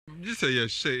just say you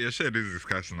share this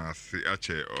discussion as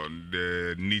actually on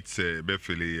the needs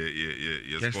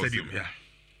Befele stadium. Yeah.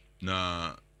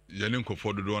 Na yɛne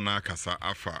nkɔfɔ dodoɔ na akasa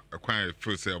afa kwan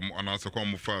feel sɛ anaasɛ kwan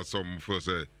mu fa so mu feel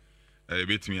sɛ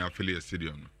ɛbɛtumi afili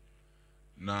stadium no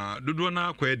na dodoɔ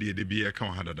na akɔ de bi ɛka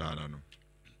ho hadadaada no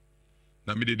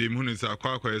na me de mu ne sɛ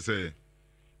akɔ sɛ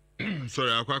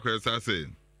sorry akɔ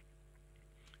sɛ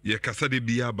yɛ kasa de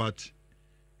bi about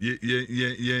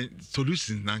ye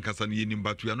solutions na nkasa no yɛnim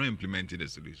but we are not implementing the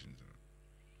solutions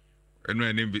eno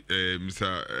ene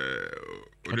Mr.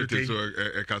 Odete so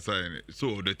kasa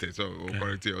so Odete so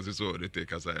correct so Odete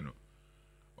kasa no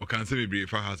o kan se bebre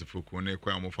fa house folk na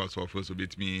kwa amofa so for so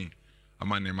betimi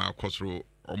amane ma akosoro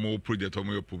omo project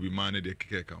omo yopo bi man de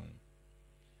keke ka ho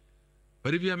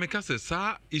but if you make us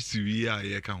sa issue ya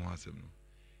ye ka ho asem no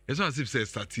eso as if say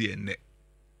start here ne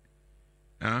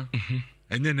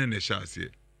enye ne sha ase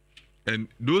and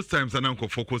those times ana nko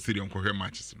focus on ko hwe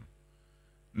matches no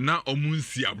na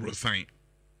omunsi abrosan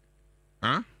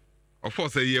of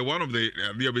course yeah one of the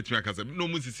betimi akasa no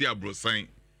omunsi abrosan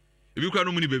ebi kwa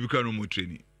no muni baby kwa no mu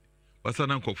training basa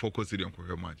na nko focus on ko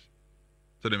hwe match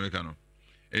so dem make no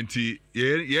enti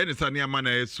ye ne sane ama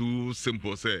na so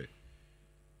simple say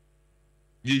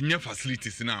ye nya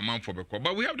facilities na am for beko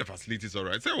but we have the facilities all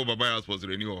right say over by us was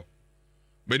renewal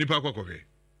but nipa kwa hwe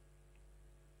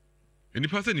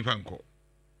nipa se nipa nko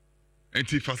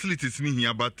enti facilities ni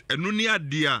here but eno ni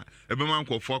ade a ebema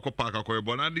nkofo akọ park akọ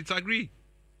ebo na disagree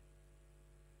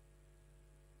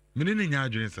menene nya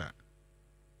adwene sa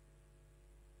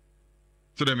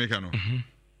so dem make no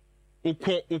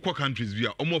ukọ countries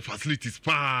via almost facilities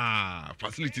pa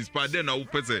then na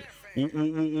upese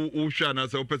u hwa na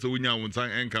se upese unya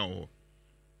wonsan enka ho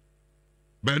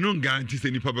but no guarantee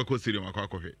se nipa be ko stadium akọ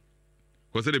akọ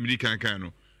ko se dem di kan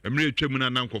no emre twemu na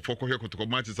nkofo kọ hwe kotoko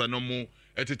matches na mo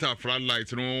etita front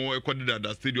light no ekodida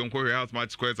da stadium kọ hwe house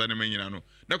match squares na menyina no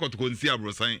na kotoko nsi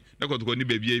abrosan na kotoko ni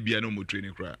bebia bia na mo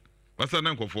training kra basa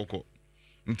na nkofo kọ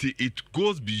nti it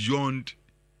goes beyond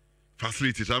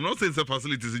facilities. I'm not saying the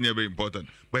facilities is very important,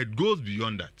 but it goes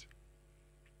beyond that.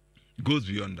 It goes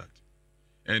beyond that.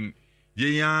 And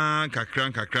yeah,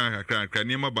 kakran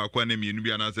nema ba kwa ne mienu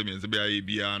bia na se mi bia ye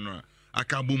bia no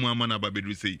aka bu mu ama na ba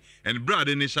bedru sei. And brad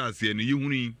ne sha se no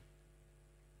yehunu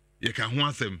ye ka ho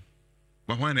asem.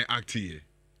 Ba ho na act here.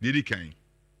 Dedi kan.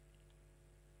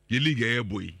 Ye league e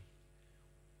boy.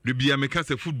 De bia me ka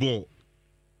se football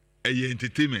e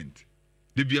entertainment.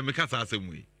 De bia me ka sa asem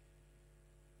we.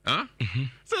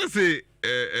 So say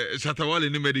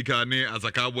Shatawale ni medical ni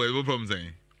Asaka boy what from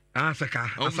saying Asaka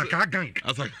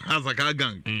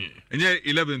gang and yeah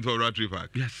 11 to Ratri Park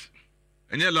yes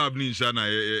and yeah lab ni shana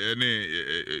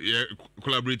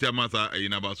collaborator masa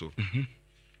in Abaso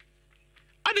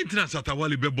I didn't know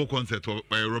Shatawale bebo concert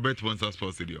by Robert Bonsa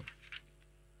Sports Stadium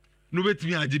no bet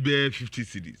me aji be 50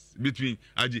 CDs between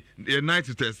aji night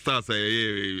to test stars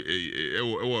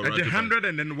 100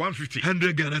 and then 150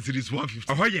 100 Ghana cedis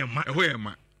 150 ahoye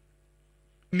ma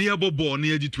near bobo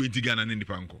near 20 Ghana in the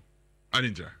panko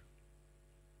aninja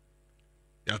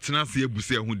ya tena se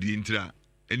ebuse hu di ntira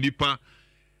enipa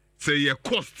say your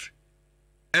cost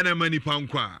and money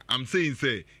panko I'm saying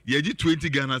say ye 20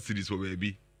 Ghana cedis for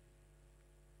baby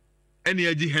any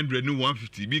aji 100 no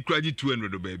 150 be craji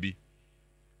 200 baby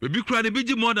baby cry the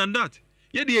big more than that.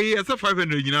 Yeah, the year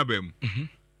 500 nyina bem.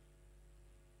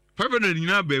 500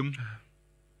 nyina bem.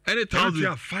 And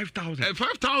 1,000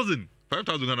 5,000.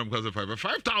 5,000 Ghana because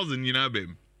 5,000 nyina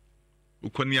bem.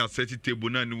 Ukoni a set table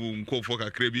na ni nko for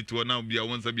ka credit to na bia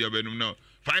wonsa bia benum now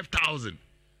 5,000.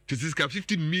 This is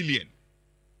 50 million.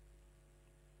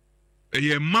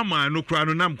 Ye mama no kra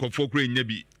no nam kofo kra nya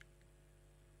bi.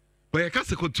 But ye ka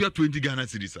se ko 20 Ghana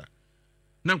cedis a.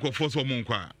 Na kofo so mo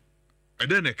nkwa. And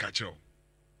then a catch up.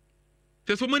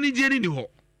 There's so many jenny in the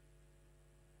hall.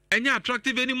 And you're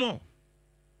attractive anymore.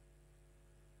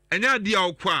 And you're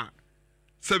the qua.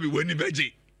 Sabi when you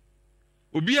veggie.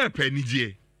 Ubi a penny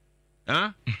jay.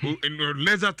 In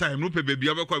leisure time, no baby,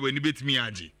 when you bet me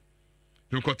aji.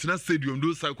 You continue stadium,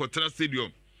 do so continue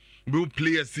stadium. We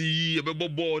play a see a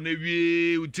ball,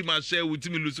 maybe with Tima share with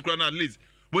Timmy Lucicran at least.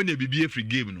 When you be a free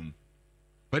game, no.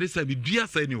 But it's a be a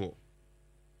anymore.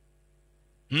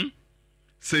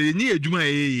 Say ni ejuma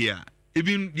ya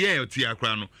even yeah ti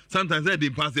akra no sometimes I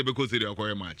dey pass because they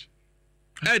akwa match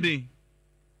edin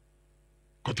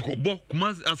kotokobo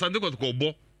kuma asante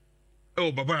kotokobo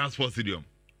baba sports stadium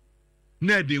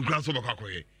na edin kra so bakwa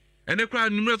koye ene kra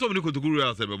numere so omni kotokuru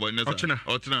ase bebo nesa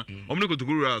ochina omni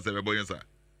kotokuru ase bebo nesa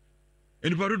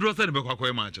eni pa do se ne bakwa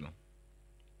koye match no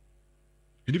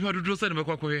eni pa do se ne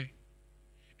bakwa koye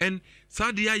and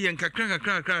sadia yen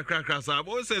kakra sa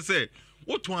bo say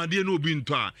what one idea no be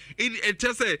into it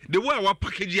just say the way our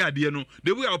package idea no,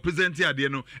 the way our present idea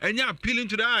no, and you're appealing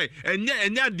to the eye, and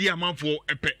you're dear man for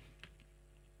a pet.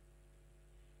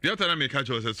 The other time I catch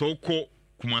us so called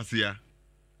Kumasia.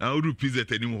 I would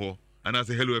represent anymore, and I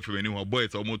say hello if anyone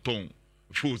boys or more tongue,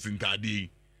 fools in Tadi.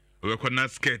 We cannot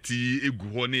sketchy, a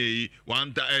guone,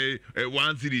 1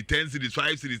 city, 10 cities,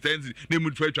 5 cities, 10 cities, name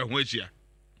would try to watch here.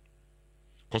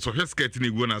 Because of her sketching,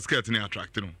 you want to sketching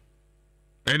attracting.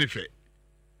 Anything.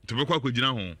 To be quite good, you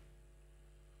know.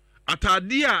 At a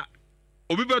dear,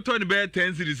 Obi Baton bed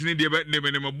 10 cities in the bed,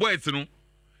 name boys, no.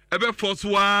 Ever for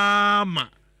swam.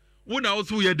 When I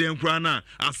also hear them crana,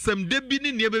 as some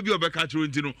debini near baby of a catcher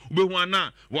into no,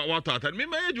 Bewana, what out. And me,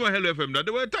 may you hello FM that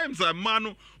there were times a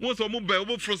man was a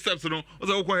mobile first steps, no, was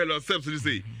a hello steps to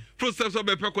say. First steps of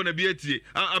a peck on a beati,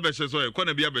 Abeshe, so a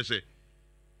corner be Abeshe.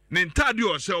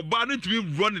 Nentadio shall ban it to be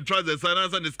running trousers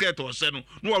and the skirt or channel,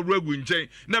 no regular chain,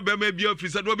 never may be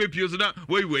officer, no be pierced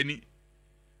way winning.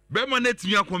 Bema net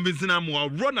me a convincing I'm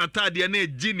run at Tadia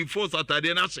and Ginny force at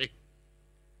Tadia Nashi.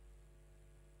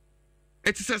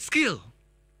 It is a skill,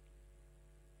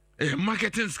 a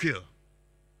marketing skill,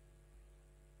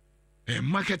 a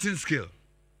marketing skill.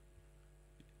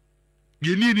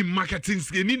 You need marketing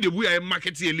skill. You need the way I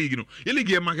market a league. You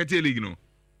need a marketing league.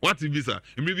 What is this?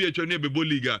 Maybe a China Bebo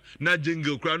Liga, not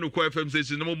jingle, crown of FM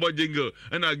station, no more jingle,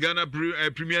 and a Ghana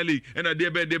Premier League, and a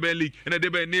Debe League, and a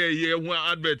Debe near here, one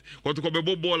advert, what to call a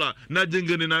Bobola, not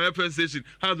jingle in our FM station,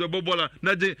 has a Bobola,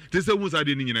 not jingle. This is what I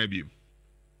didn't in IBM.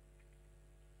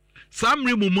 Some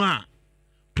remuma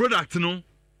product no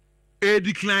a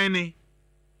declining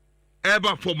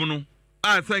ever form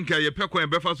I think I pekwa and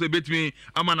breakfast will bet me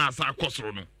amana sa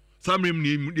kosro no some rim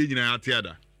ni nyina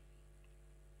atiada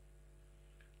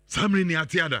some rim ni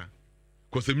atiada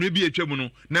cause maybe a twemu no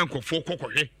na nkofo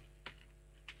kokohwe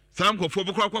some nkofo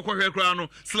bokwa kokohwe kra no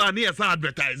sla na yesa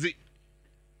advertise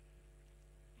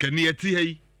kani ati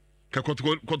hei ka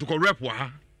kotoko rep wa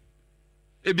ha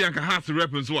ebianka has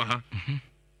rep nso wa ha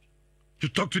to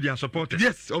talk to their supporters.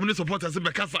 Yes, only supporters in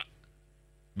Bekasa.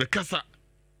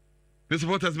 The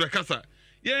supporters Bekasa.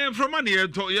 Yeah, from money,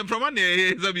 from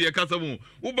money, Zabia Casamu.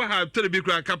 Uber have to be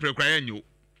crack capre crying you.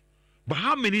 But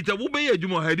how many times will be a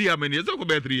Jumo Hadi? How many years?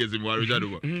 About 3 years in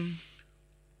Warajado.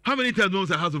 How many times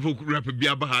was a House of Folk rap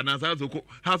Biabaha and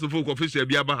House of Folk official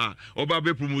Biabaha or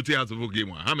Babe promoting House of Folk game?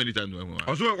 How many times?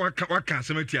 Also, what can't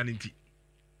cemetery?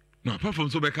 No, apart from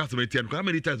so Becasa, how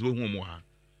many times will one more?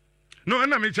 No,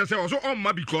 and I mean, just also on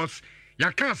my because you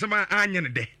can't say my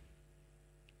onion day.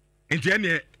 And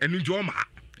Jenny and Joma.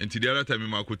 And the other time in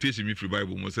my quotation, me free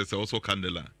Bible was also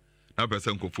candela. Now,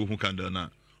 person could fool candle now.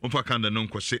 Umpa candle non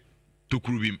crochet to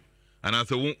crew him. And I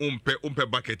said, umpe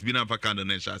bucket, be for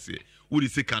candle and chassis. Would he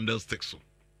say candlestick so?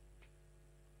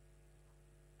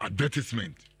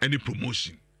 Advertisement, any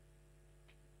promotion.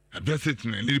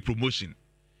 Advertisement, any promotion.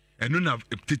 And none of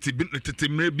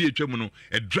it may be a tremono,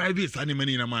 a driver is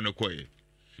animating in a man of quiet.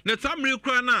 Now, some real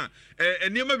crana,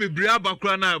 and you may be Briaba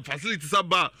crana, facilities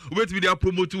about, wait to be their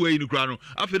promoter way in the crown,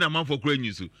 after a month for crane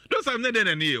you. Those have not done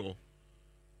any.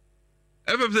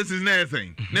 FFS is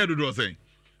nothing, never do saying.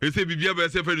 They say, be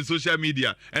yourself in social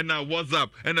media, and now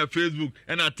WhatsApp, and now Facebook,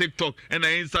 and now TikTok, and now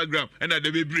Instagram, and now the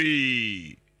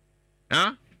baby.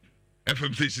 Huh?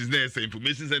 FFS is nothing,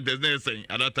 information centers nothing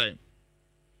at that time.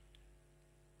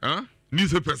 Huh?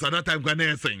 Newspapers at that time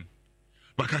can saying.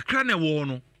 But a crane war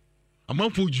no. A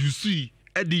month for you see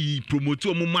Eddie promote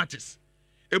more matches.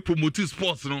 A promote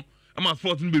sports no. I'm a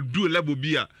sports be do a level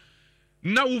beer.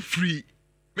 Now free.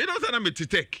 Me don't say I'm to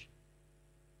take.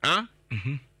 Huh?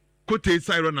 Kote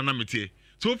siren and amity.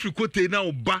 So free kote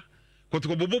now ba. Kote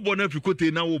bobo na free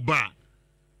kote now ba.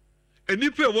 And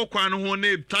if you walk on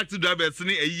home, taxi drivers in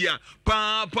a year,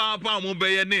 pa, mo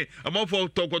be ne, a month for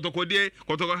toko de,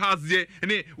 kotoko house de,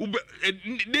 and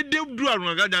they do a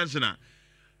ragansana.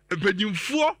 A pedum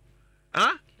 4,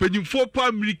 ah, pedum 4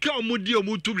 pound, Mika, Mudi, or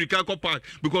Mutu, Ricaco Park,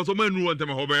 because a man who want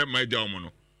them over my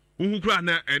Germano, who cry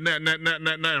na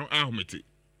armity.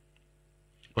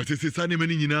 But it's a sunny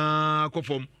man in a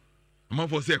conform, a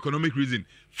month for economic reason.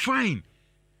 Fine.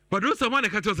 But those are one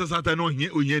that catch us at no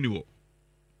here, anyway.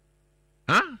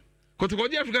 Huh? Because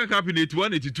the African Cup in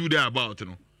 81-82 there about, you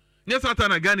know. Yes,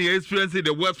 Satana Ghana experiencing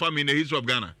the worst famine in the history of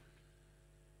Ghana.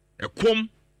 A comb,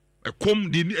 the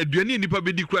Duani Nipa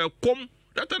Bidi cry, come.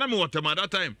 That time, what time at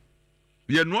that time?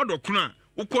 You know, Dokuna,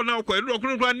 Ukona,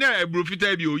 Ukona, near a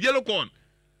brufita, yellow corn.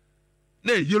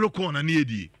 Nay, yellow corn and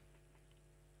yedi.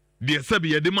 Dear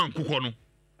Sabi, a demand Kukono.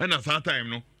 And at that time,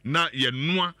 no, not yet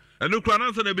noa, and no crown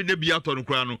answer never be out on the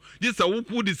crown. Just a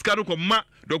who discard of ma,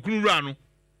 Dokunrano.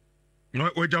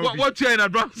 What you in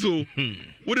advance? So,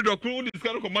 what did Okunu this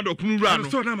kind of command Okunu run?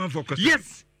 So now for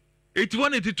Yes,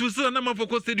 81-82 so now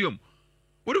for Stadium.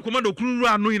 What the command Okunu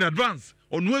run in advance?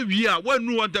 On where we are, when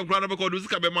no one time crowd because this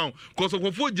can be mount, because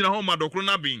of 4 general home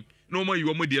Okunu being no more you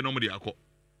are media no more.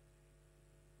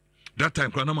 That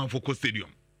time Kranama for Stadium.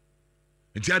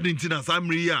 And Chadintina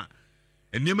Samria.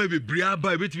 And you may be bria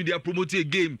by which media promote a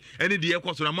game, any the air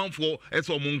cost on a month for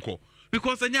SO Monko.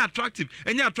 Because any attractive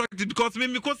because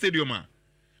maybe because stadium.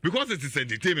 Because it is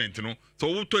entertainment, you know. So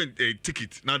we'll turn a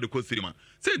ticket now the cost stadium.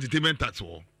 Say entertainment tax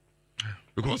war.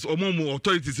 Because Omomo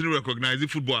authorities recognize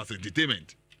football as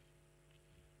entertainment.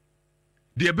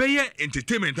 The Abeya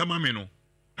entertainment, amameno.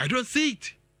 I don't see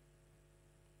it.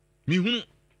 Me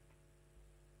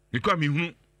because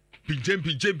me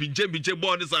pinche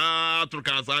board is a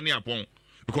upon.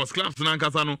 Because clubs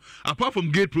nankasano, apart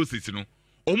from gate process, you know,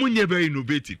 omunye very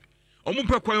innovative.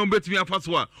 Omumpe kwa yombet me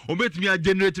afaswa, ombet me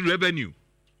generate revenue.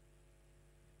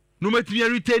 No met me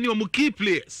retain your key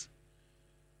players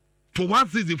for 1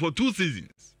 season, for 2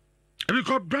 seasons. And we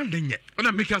got branding yet. And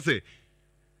I make us say,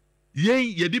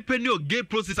 ye depend on gate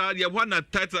process. You have one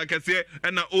title like I say,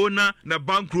 and the owner, the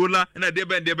bankroller, and the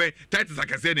debe titles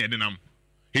like I say,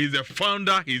 he's the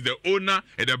founder, he's the owner,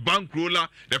 and the bankroller,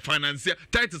 the financier.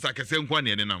 Titles like I say,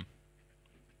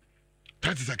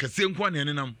 titles like I say,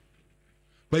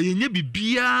 but you need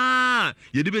be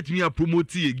you debate me a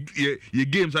promote your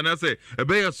games, and I say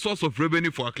a source of revenue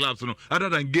for our clubs, you know, other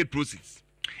than gate process.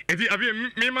 If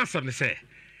you me must say,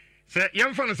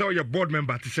 young fans are your board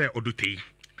member to say Oduti.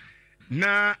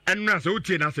 Na and na so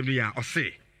tie na asem ya or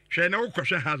say, she na wo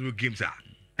kwhwe has with games are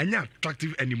and not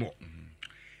attractive anymore.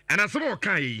 And as some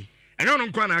kai, and no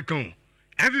nkwa na account,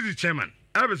 as the chairman,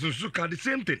 Albertson Suka the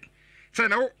same thing. Say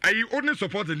now I only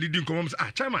support the leading commands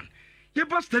chairman. Ye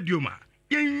bus stadium.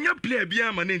 Ye play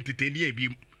bia man entertain ye bi.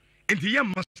 Enti ye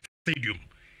must stadium.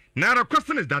 Now the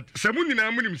question is that Samuni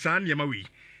na munim san yamawi.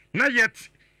 Not yet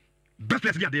best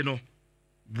place there no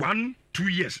 1-2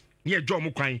 years near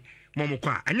Jomo Kwan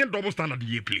Momokwa and yet double standard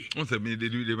ye play. On se me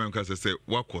the man can say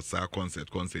what was our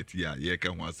concert yeah ye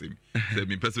can want him. Say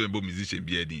me person musician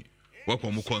be any. What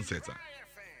mo concert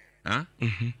ah?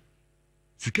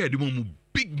 Sika di mo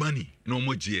big money no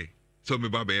mo je. So me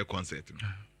ba be concert.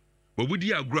 But we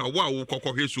dey agree wa wo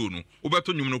kokko show no. Wo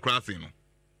beto nyum no krasing no.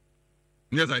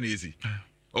 Yes I easy.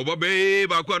 Oba be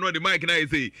ba ko no the mic na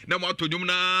say na mo to nyum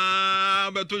na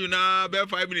beto you na be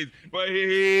 5 minutes. But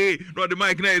hey no the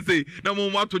mic na say na mo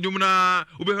to nyum na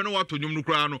wo be no wa to nyum no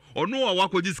kra no. Ono wa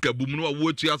kwaji sika bum no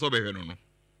wo tua so be hwe no.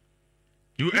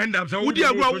 You end up so we dey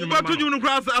agree wo beto nyum no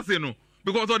kra say no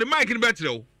because of the mic in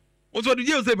betre. Also the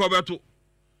jail say for beto.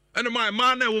 And my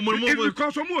man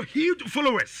because some more huge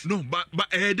followers. No, but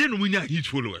then we need huge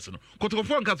followers. No, because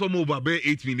for one more about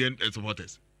 8 million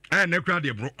supporters. And ne crowd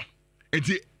they bro.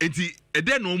 Enti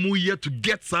then no more year to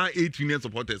get 8 million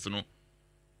supporters. No,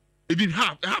 even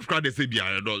half crowd they say be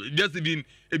just even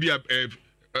I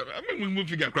mean we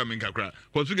figure crowd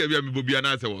because figure we be be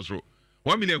na say was true.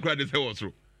 1 million crowd they say was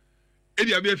true.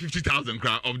 It be 50,000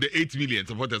 crowd of the 8 million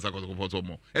supporters across the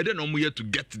more. And then no more year to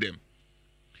get to them.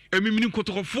 And we mean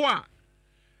Kotofua,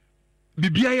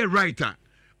 BBI writer,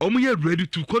 or ready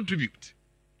to contribute.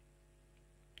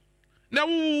 Now,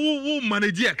 who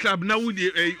manage a club now with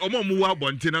a Omomua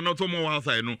Bontin and not Omo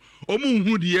outside, no, Omu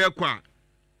who the air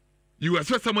you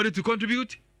expect somebody to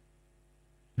contribute?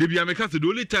 The Biameka the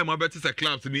only time I bet is a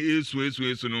club in the Ace,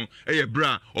 no, a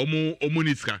bra,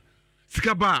 Omuniska,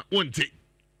 Sikaba, won't take.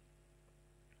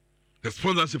 The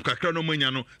sponsorship Kakrano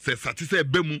Maniano says Satise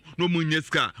Bemu, no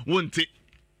Munyeska, won't take.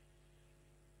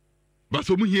 But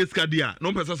some here ska dia,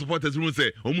 no person supporters will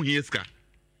say, here ska.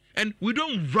 And we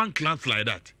don't run clubs like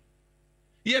that.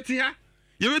 Yet here,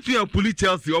 you bet me a police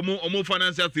Chelsea or more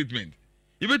financial statement.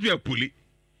 You bet me a police.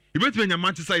 You bet me in your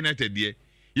Manchester United there.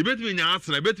 You bet me in your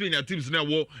Arsenal. You bet me in your teams now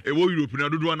war Europe and I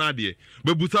do one idea.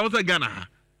 But Busausa Ghana.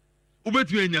 You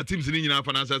bet me in your teams in your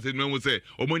financial statement will say,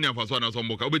 Omonia for one or some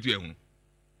book.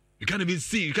 You can't even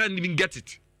see, you can't even get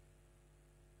it.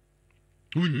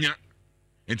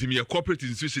 Enti me a corporate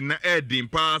institution na din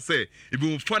pa say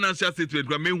even financial statement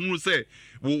gba me hu say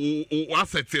wo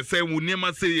assets say wo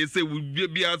niam say wo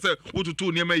bia say wo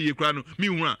tutu niam ye kra no me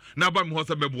hu na ba me ho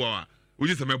say meboa wo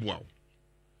ji say meboa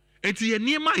enti ye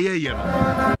niam ye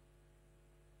no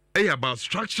about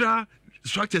structures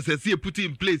say put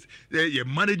in place your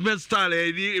management style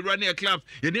running a clubs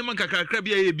ye niam kakra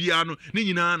bia ye bia no ni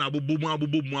nyina na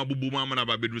abobomu amana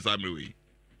ba bedu samrewe.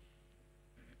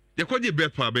 You call the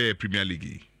bet for Premier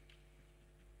League.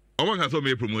 I want to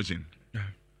make promotion.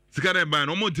 Sika dem buy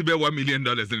no more to be $1 million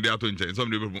in the auto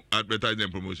some advertising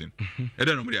promotion. I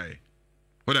don't know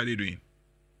what are they doing?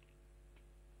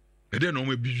 And then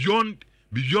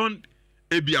beyond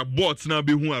ebi abots now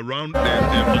be who around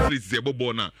facilities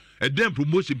ebo na. And then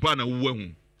promotion partner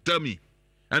who tell me.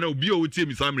 And I'll be with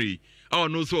me summary. I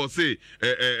know so say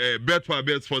bet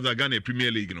sponsor Ghana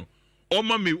Premier League, you know. Oh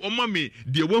mommy,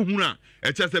 the one who na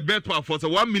just a bet for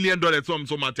 $1 million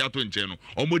so much at in channel.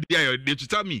 Or more dia they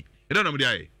tell me. I don't know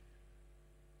dia.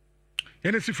 I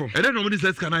don't know what this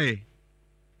says can I.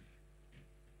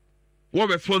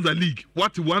 What sponsor league?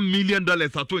 What $1 million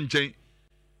at in chain?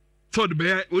 So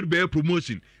the would be a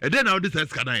promotion. And then how this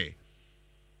says can I.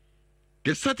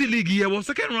 The City League here was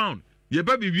second round. Your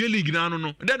baby really league now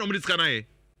no. Then nobody can I.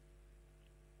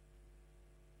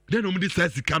 Then nobody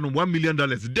says he can $1 million.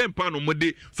 Then pan on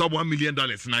Monday some $1 million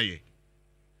na ye.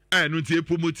 I don't see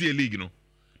promote a league no.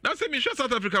 Now say me show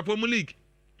South Africa for my league.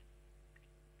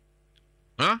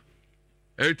 Huh?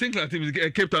 I think like teams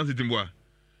Cape Town City boy.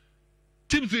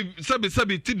 Teams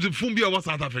sabi teams Fumbia was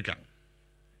South Africa.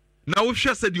 Now we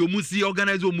just said you must see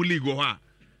organize your league go ha.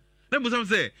 Then must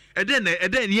say and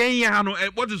then yeah no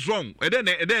what is wrong? And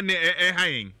then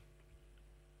high.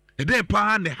 And then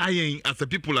pa the high as a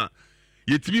people are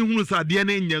yetimi hunu sa de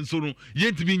na nyan so no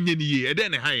yentimi nyan ye and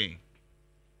then high.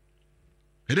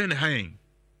 And then high.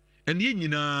 And ye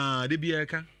nyina de bia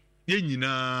ka. Ye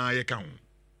nyina ye ka ho.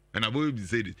 And I've always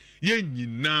said it. Ye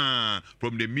nyina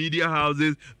from the media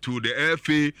houses to the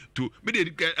FA to me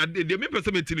the me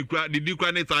person me tini kra the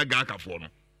kra na sa gaka for no.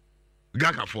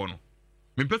 Gaka for no.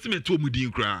 Me person me to mu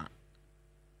din kra.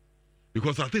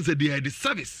 Because I think that they are the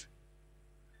service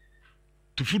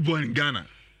to football in Ghana.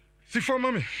 See for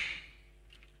mommy.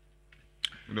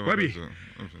 Baby.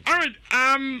 All right,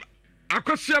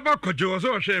 Akosiaba Kojo was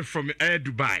also from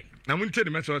Dubai. I'm going to tell the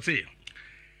message say.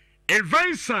 It's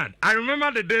very sad. I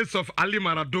remember the days of Ali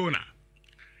Maradona.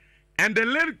 And the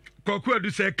late Koku do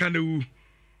say Kanu.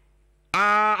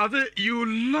 I say you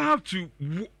love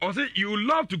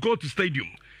to go to stadium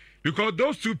because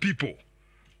those two people.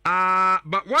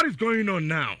 But what is going on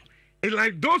now? It's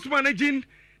like those managing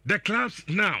the clubs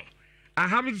now are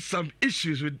having some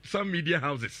issues with some media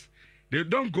houses. They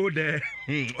don't go there.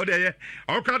 Or they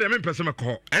all call them in person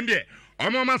call. And there,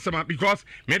 I'm because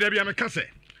maybe I'm a casse.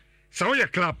 So your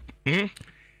club.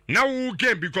 Now we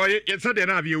game because it's a day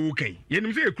you okay.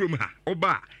 You see a crew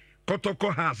Oba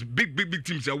Kotoko has big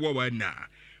teams a war now.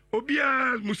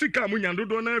 Obia Musika Munyando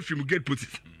don't know if you get put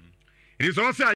it. It is also